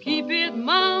will keep it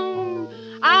mum,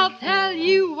 I'll tell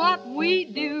you what we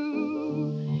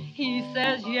do. He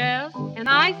says yes, and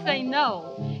I say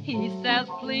no. He says,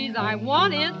 please, I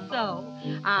want it so.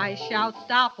 I shout,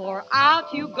 stop, or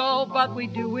out you go, but we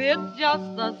do it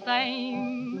just the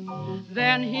same.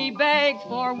 Then he begs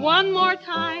for one more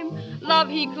time. Love,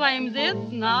 he claims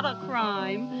it's not a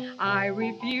crime. I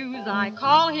refuse, I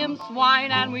call him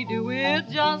swine, and we do it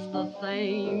just the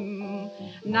same.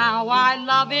 Now I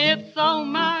love it so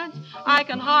much, I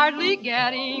can hardly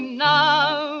get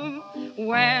enough.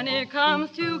 When it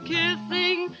comes to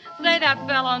kissing, say that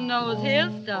fella knows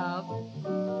his stuff.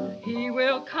 He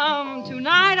will come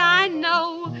tonight, I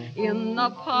know. In the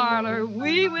parlor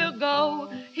we will go.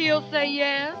 He'll say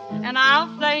yes, and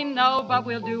I'll say no, but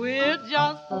we'll do it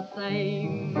just the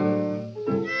same.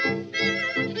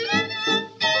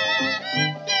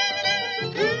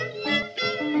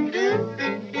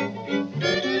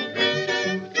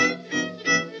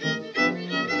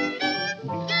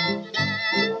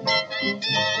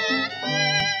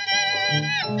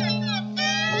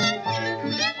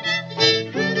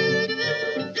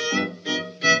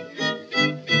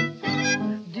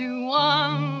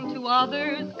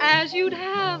 Others as you'd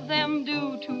have them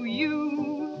do to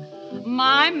you.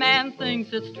 My man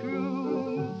thinks it's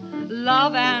true,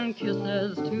 love and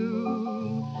kisses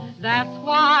too. That's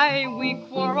why we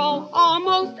quarrel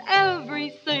almost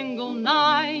every single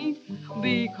night,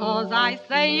 because I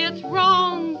say it's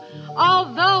wrong,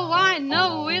 although I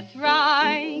know it's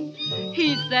right.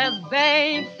 He says,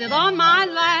 babe, sit on my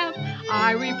lap.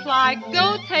 I reply,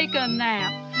 go take a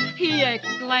nap. He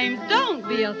exclaims, don't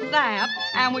be a sap,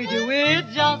 and we do it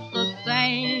just the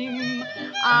same.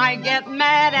 I get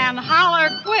mad and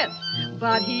holler quit,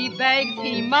 but he begs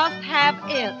he must have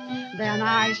it. Then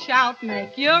I shout,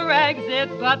 make your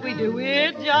exit, but we do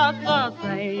it just the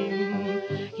same.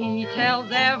 He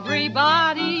tells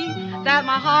everybody that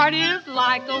my heart is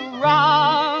like a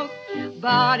rock,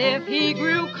 but if he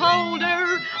grew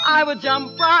colder, I would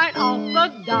jump right off the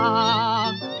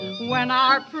dock. When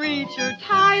our preacher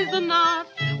ties the knot,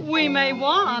 we may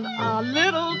want a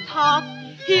little talk.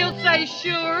 He'll say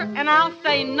sure, and I'll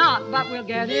say not, but we'll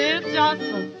get it just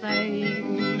the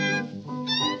same.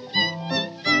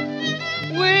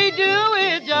 We do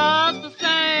it just the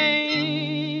same.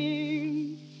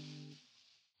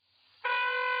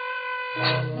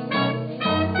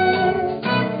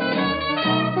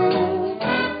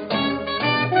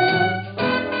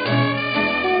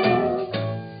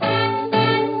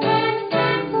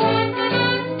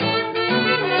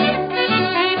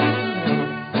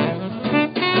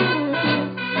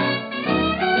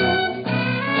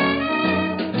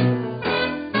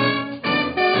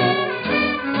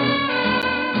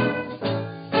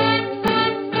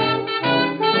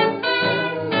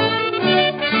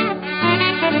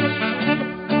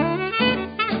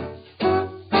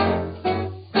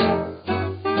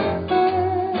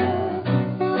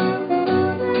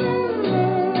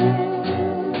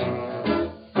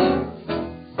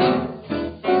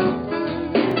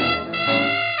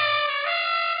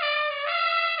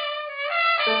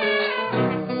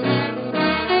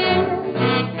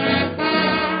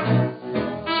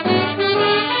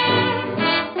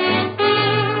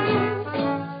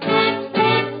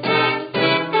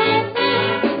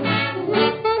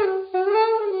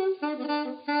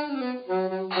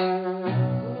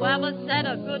 Whoever said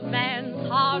a good man's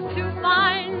hard to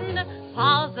find,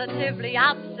 positively,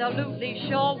 absolutely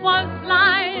sure was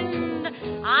blind.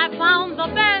 I found the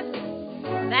best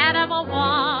that ever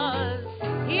was.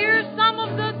 Here's some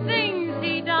of the things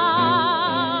he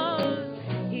does.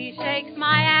 He shakes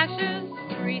my ashes,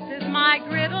 greases my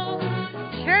griddle,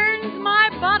 churns my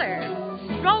butter,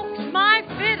 strokes my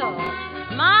fiddle.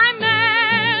 My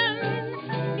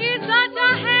man, he's such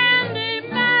a handy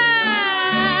man.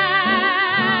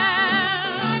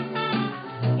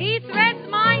 He threads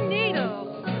my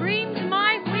needle, creams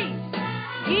my wheat,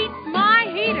 heats my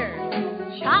heater,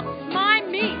 chops my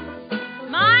meat.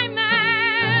 My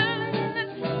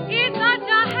man, he's such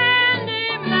a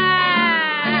handy man.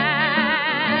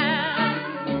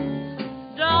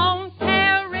 Don't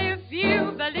care if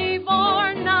you believe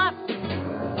or not,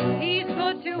 he's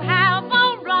good to have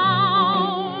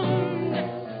around.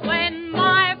 When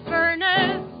my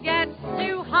furnace gets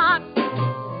too hot,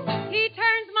 he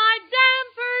turns my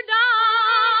damper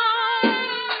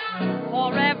down.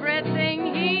 For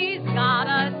everything he's got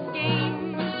a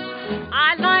scheme.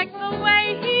 I like the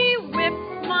way he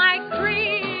whips my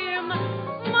cream.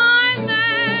 My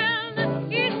man,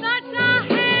 he's such a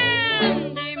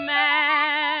handy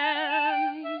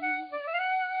man.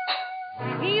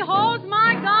 He holds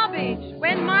my garbage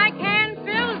when my can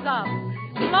fills up,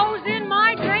 blows in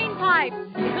my drain pipe,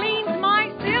 cleans my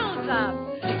sills up.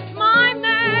 My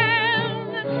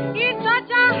man, he's such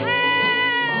a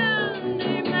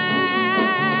handy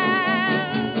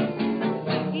man.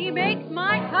 He makes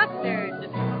my custard,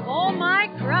 or my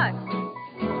crust,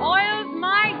 oils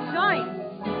my joints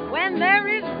when there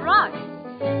is rust.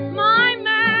 My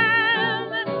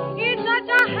man, he's such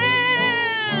a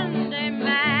handy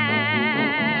man.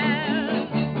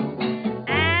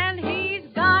 And he's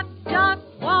got just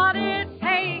what it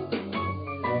takes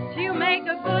to make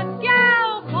a good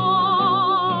gal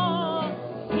call.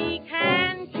 He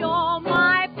can cure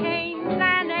my pains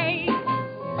and aches,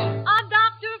 a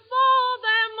doctor for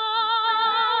them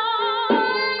all.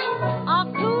 A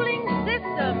cooling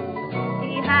system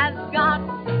he has got.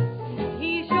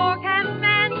 He sure can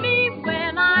fan me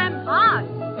when I'm hot.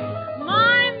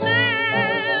 My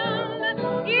man,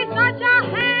 he's such a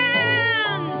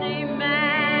handy man.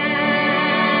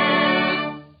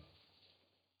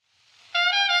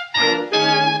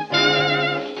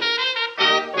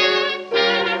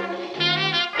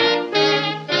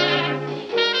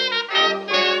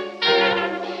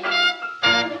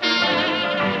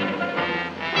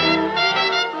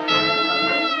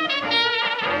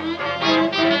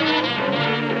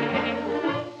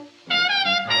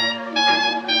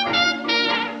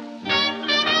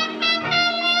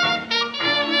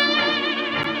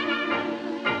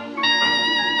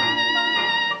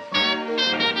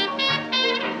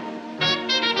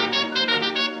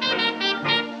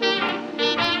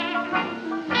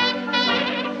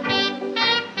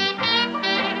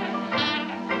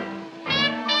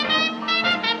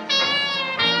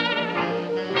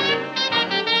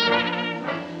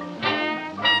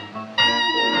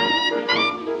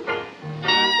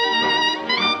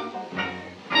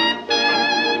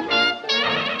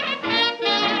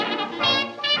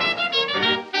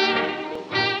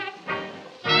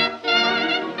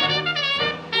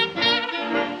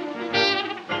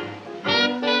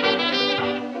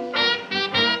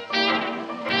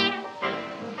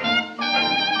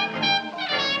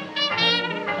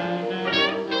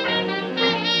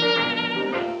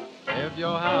 If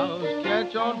your house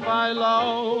catch on fire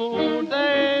low,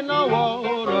 there ain't no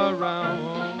water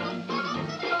around.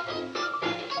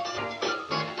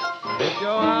 If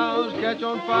your house catch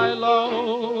on fire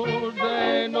low,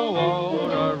 there ain't no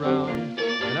water around.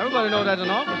 And everybody know that's an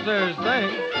awful serious thing.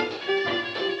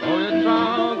 Throw your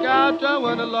trunk out the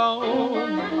window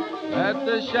alone, let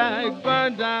the shack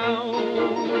burn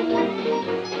down.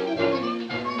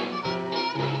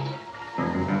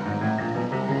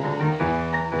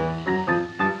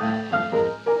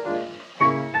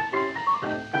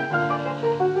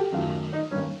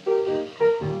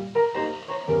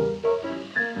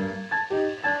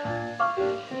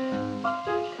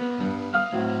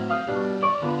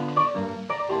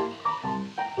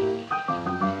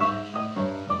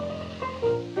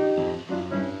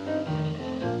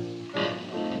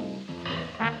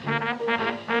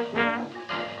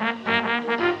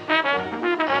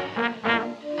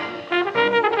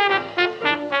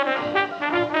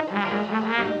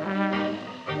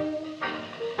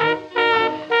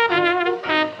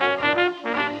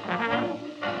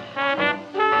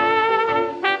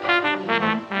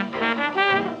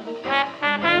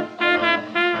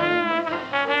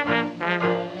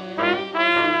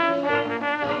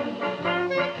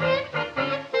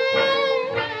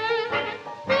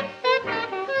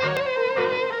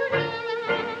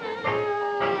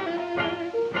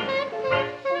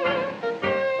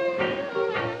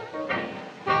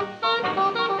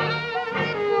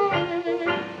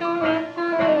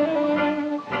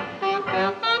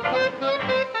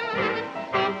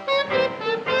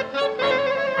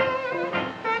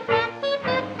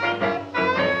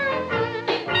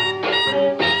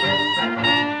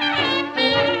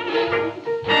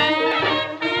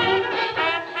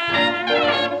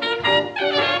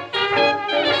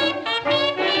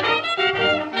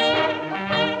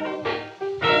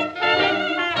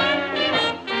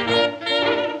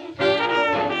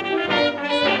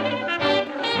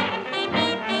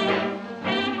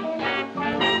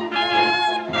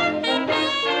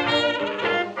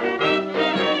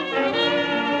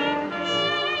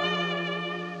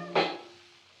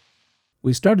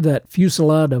 We started that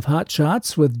fusillade of hot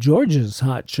shots with George's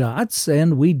Hot Shots,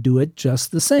 and We Do It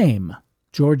Just the Same.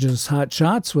 George's Hot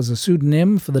Shots was a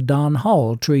pseudonym for the Don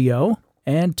Hall Trio,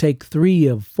 and take 3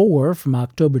 of 4 from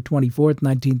October 24,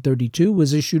 1932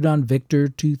 was issued on Victor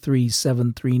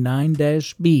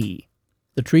 23739-B.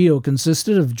 The trio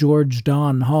consisted of George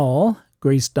Don Hall,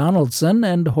 Grace Donaldson,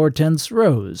 and Hortense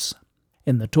Rose.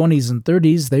 In the 20s and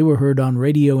 30s, they were heard on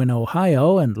radio in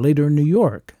Ohio and later New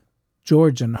York.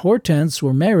 George and Hortense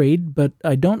were married, but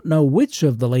I don't know which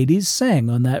of the ladies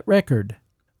sang on that record.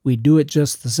 We Do It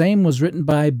Just the Same was written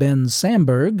by Ben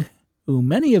Samberg, who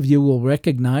many of you will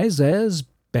recognize as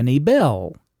Benny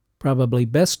Bell, probably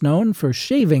best known for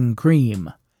Shaving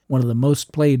Cream, one of the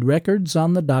most played records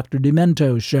on the Dr.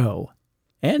 Demento show.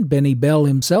 And Benny Bell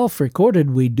himself recorded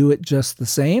We Do It Just the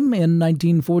Same in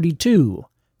 1942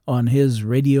 on his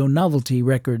Radio Novelty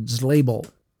Records label.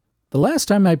 The last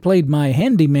time I played My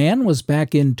Handyman was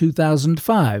back in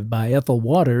 2005 by Ethel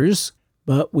Waters,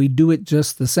 but We Do It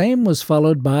Just the Same was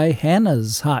followed by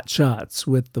Hannah's Hot Shots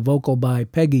with the vocal by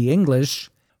Peggy English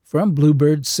from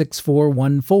Bluebird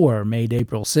 6414, made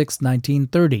April 6,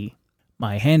 1930.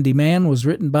 My Handyman was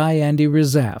written by Andy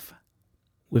Rizaf.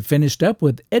 We finished up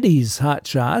with Eddie's Hot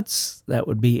Shots, that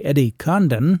would be Eddie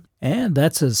Condon, and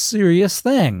That's a Serious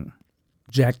Thing.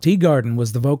 Jack Teagarden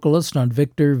was the vocalist on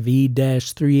Victor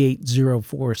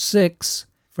V-38046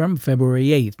 from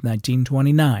February 8,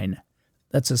 1929.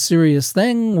 That's a Serious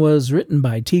Thing was written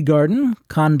by Teagarden,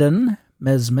 Condon,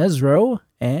 Mesro,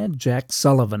 and Jack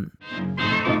Sullivan.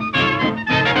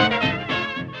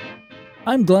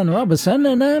 I'm Glenn Robison,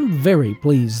 and I'm very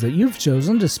pleased that you've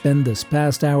chosen to spend this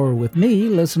past hour with me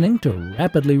listening to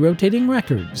Rapidly Rotating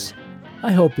Records.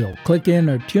 I hope you'll click in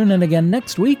or tune in again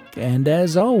next week, and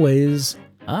as always,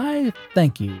 I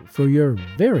thank you for your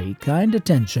very kind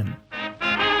attention.